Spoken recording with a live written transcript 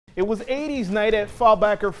It was 80s night at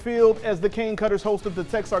Faubacker Field as the Cane Cutters hosted the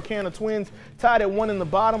Texarkana Twins, tied at 1 in the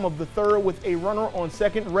bottom of the third with a runner on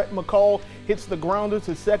second. Rhett McCall hits the grounder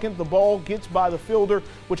to second. The ball gets by the fielder,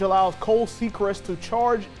 which allows Cole Sechrest to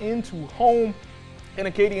charge into home, and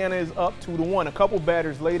Acadiana is up 2-1. A couple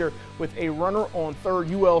batters later, with a runner on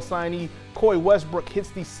third, UL signee Coy Westbrook hits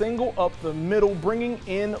the single up the middle, bringing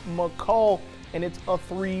in McCall, and it's a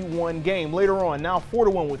 3-1 game. Later on, now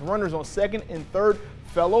 4-1 with runners on second and third.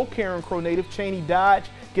 Fellow Carencro native Cheney Dodge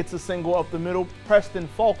gets a single up the middle. Preston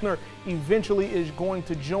Faulkner eventually is going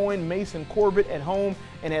to join Mason Corbett at home,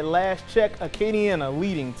 and at last check, Acadiana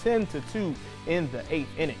leading 10-2 in the 8th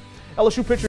inning. LSU pitcher